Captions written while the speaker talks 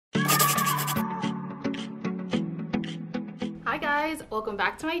guys, welcome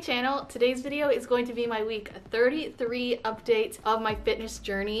back to my channel. Today's video is going to be my week 33 update of my fitness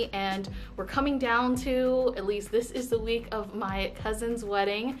journey, and we're coming down to, at least this is the week of my cousin's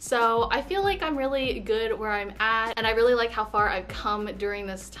wedding. So I feel like I'm really good where I'm at, and I really like how far I've come during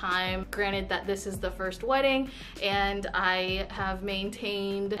this time. Granted that this is the first wedding, and I have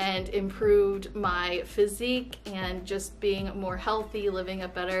maintained and improved my physique and just being more healthy, living a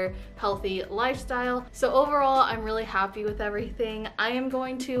better healthy lifestyle. So overall, I'm really happy with everything. I am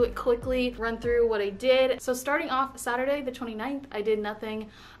going to quickly run through what I did. So starting off Saturday the 29th, I did nothing.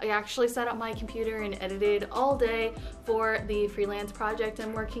 I actually set up my computer and edited all day for the freelance project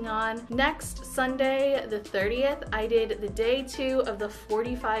I'm working on. Next, Sunday the 30th, I did the day 2 of the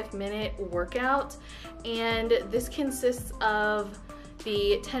 45-minute workout, and this consists of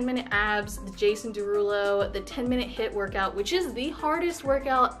the 10-minute abs, the Jason Derulo, the 10-minute HIIT workout, which is the hardest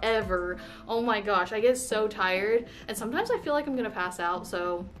workout ever. Oh my gosh, I get so tired, and sometimes I feel like I'm gonna pass out,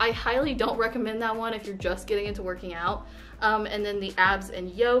 so I highly don't recommend that one if you're just getting into working out. And then the abs and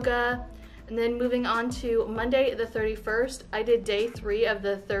yoga. And then moving on to Monday the 31st, I did day 3 of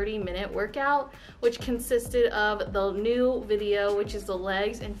the 30-minute workout, which consisted of the new video, which is the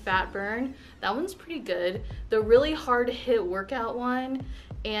legs and fat burn. That one's pretty good. The really hard HIIT workout one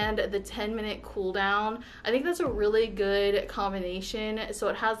and the 10-minute cool down. I think that's a really good combination. So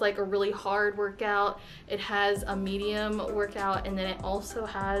it has like a really hard workout, it has a medium workout, and then it also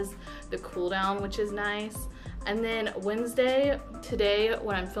has the cool down, which is nice. And then Wednesday, today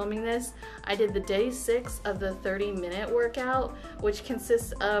when I'm filming this, I did the day 6 of the 30-minute workout, which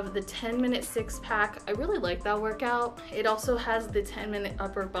consists of the 10-minute 6-pack. I really like that workout. It also has the 10-minute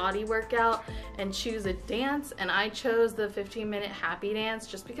upper body workout and choose a dance, and I chose the 15-minute happy dance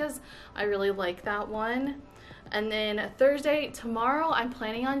just because I really like that one. And then Thursday, tomorrow, I'm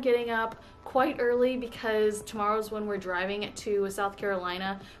planning on getting up quite early because tomorrow's when we're driving to South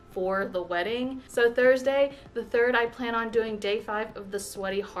Carolina for the wedding. So Thursday, the 3rd, I plan on doing day 5 of the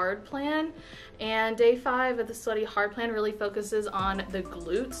Sweaty Hard plan. And day 5 of the Sweaty Hard plan really focuses on the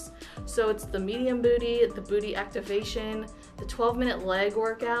glutes. So it's the medium booty, the booty activation, the 12-minute leg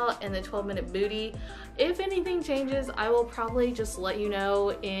workout, and the 12-minute booty. If anything changes, I will probably just let you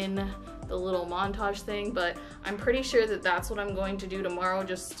know in the little montage thing, but I'm pretty sure that that's what I'm going to do tomorrow,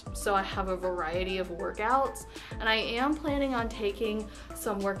 just so I have a variety of workouts. And I am planning on taking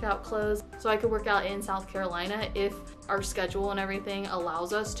some workout clothes so I could work out in South Carolina if our schedule and everything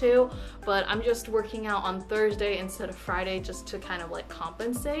allows us to, but I'm just working out on Thursday instead of Friday just to kind of like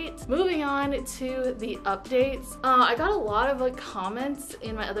compensate. Moving on to the updates, I got a lot of like comments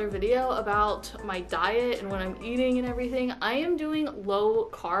in my other video about my diet and what I'm eating and everything. I am doing low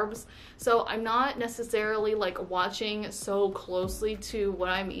carbs, so I'm not necessarily like watching so closely to what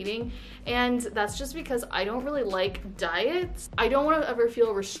I'm eating, and that's just because I don't really like diets. I don't want to ever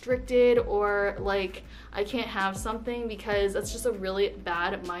feel restricted or like I can't have something, because that's just a really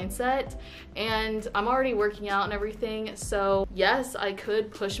bad mindset, and I'm already working out and everything. So yes, I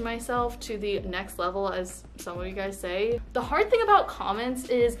could push myself to the next level, as some of you guys say. The hard thing about comments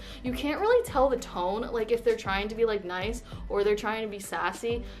is you can't really tell the tone, like if they're trying to be like nice or they're trying to be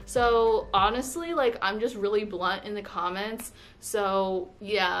sassy. So honestly, like I'm just really blunt in the comments. So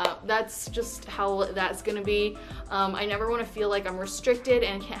yeah, that's just how that's gonna be. I never want to feel like I'm restricted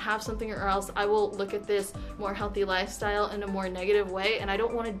and can't have something, or else I will look at this more healthy lifestyle in a more negative way, and I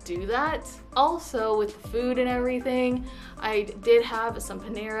don't want to do that. Also, with food and everything, I did have some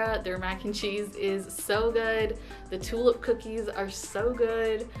Panera. Their mac and cheese is so good. The tulip cookies are so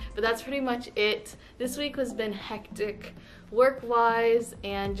good, but that's pretty much it. This week has been hectic work-wise,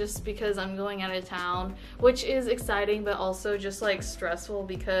 and just because I'm going out of town, which is exciting but also just like stressful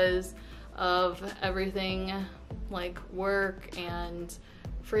because of everything, like work and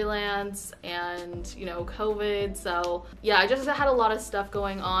freelance and, you know, COVID. So yeah, I just had a lot of stuff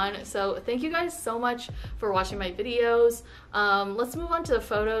going on. So thank you guys so much for watching my videos. Let's move on to the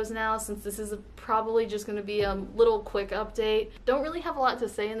photos now, since this is probably just going to be a little quick update. Don't really have a lot to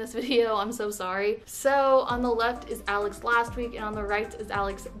say in this video, I'm so sorry. So on the left is Alex last week, and on the right is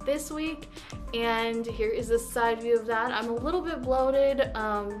Alex this week, and here is the side view of that. I'm a little bit bloated.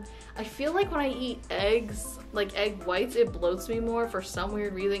 I feel like when I eat eggs, like egg whites, it bloats me more for some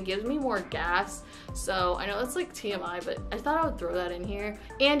weird reason, gives me more gas. So I know that's like TMI, but I thought I would throw that in here.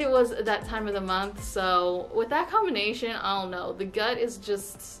 And it was that time of the month, so with that combination, I don't know, the gut is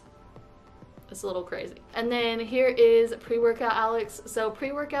just, it's a little crazy. And then here is pre-workout Alex. So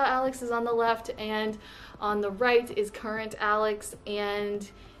pre-workout Alex is on the left, and on the right is current Alex, and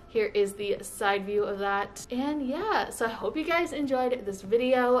here is the side view of that. And yeah, so I hope you guys enjoyed this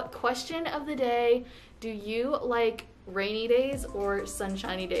video. Question of the day: do you like rainy days or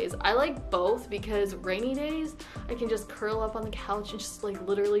sunshiny days. I like both because rainy days I can just curl up on the couch and just like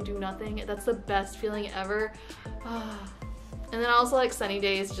literally do nothing. That's the best feeling ever. And then I also like sunny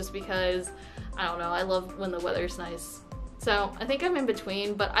days just because, I don't know, I love when the weather's nice. So I think I'm in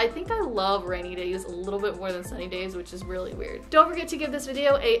between, but I think I love rainy days a little bit more than sunny days, which is really weird. Don't forget to give this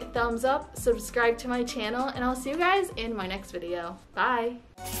video a thumbs up, subscribe to my channel, and I'll see you guys in my next video. Bye!